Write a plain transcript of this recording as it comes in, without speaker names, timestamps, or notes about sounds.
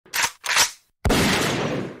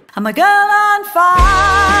I'm a girl on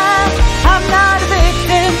fire, I'm not a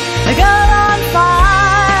victim, a girl on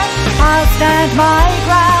fire, I'll stand my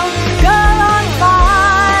ground. Girl on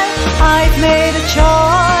fire, I've made a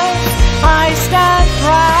choice, I stand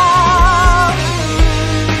proud.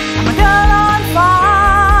 I'm a girl on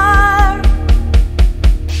fire.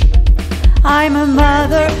 I'm a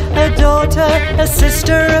mother, a daughter, a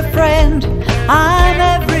sister, a friend, I'm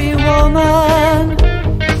every woman.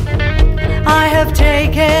 I have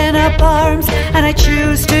taken up arms and I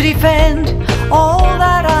choose to defend all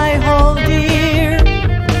that I hold dear.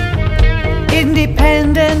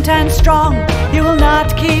 Independent and strong, you will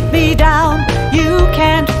not keep me down, you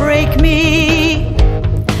can't break me.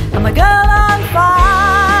 I'm a girl on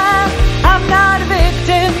fire, I'm not a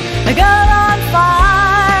victim, a girl on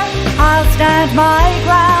fire, I'll stand my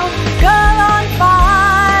ground. Girl on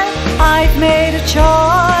fire, I've made a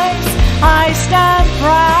choice, I stand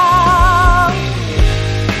proud.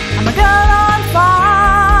 I'm a girl on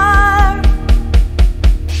fire.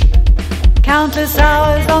 Countless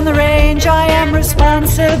hours on the range, I am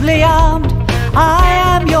responsibly armed, I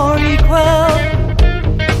am your equal.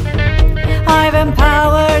 I've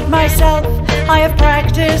empowered myself, I have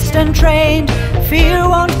practiced and trained, fear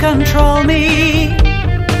won't control me.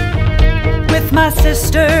 With my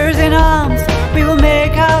sisters in arms, we will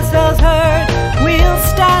make ourselves heard, we'll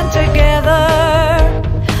stand together.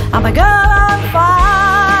 I'm a girl on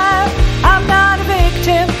fire, I'm not a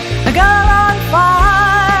victim, a girl on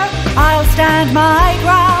fire, I'll stand my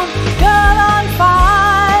ground. Girl on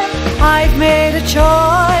fire, I've made a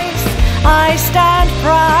choice, I stand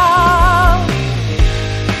proud.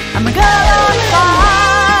 I'm a girl on fire.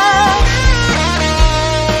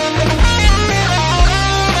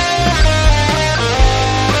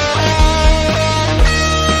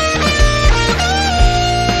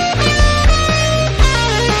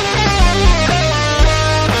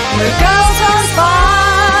 We're girls on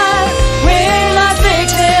fire, we're not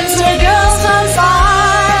victims, we're girls on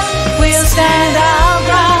fire, we'll stand our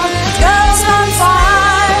ground. Girls on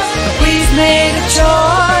fire, we've made a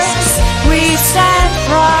choice, we stand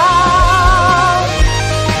proud.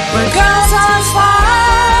 We're girls on fire.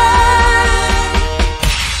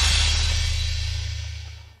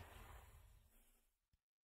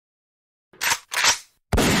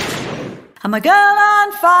 I'm a girl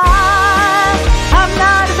on fire, I'm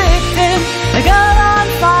not a victim, a girl on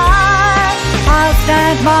fire, I'll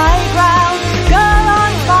stand my ground. Girl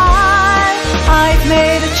on fire, I've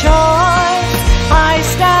made a choice, I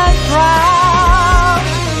stand proud.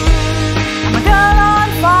 I'm a girl on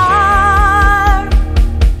fire.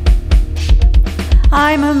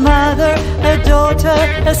 I'm a mother, a daughter,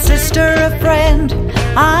 a sister, a friend,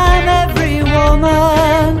 I'm every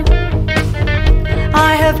woman.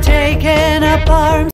 I have taken up arms.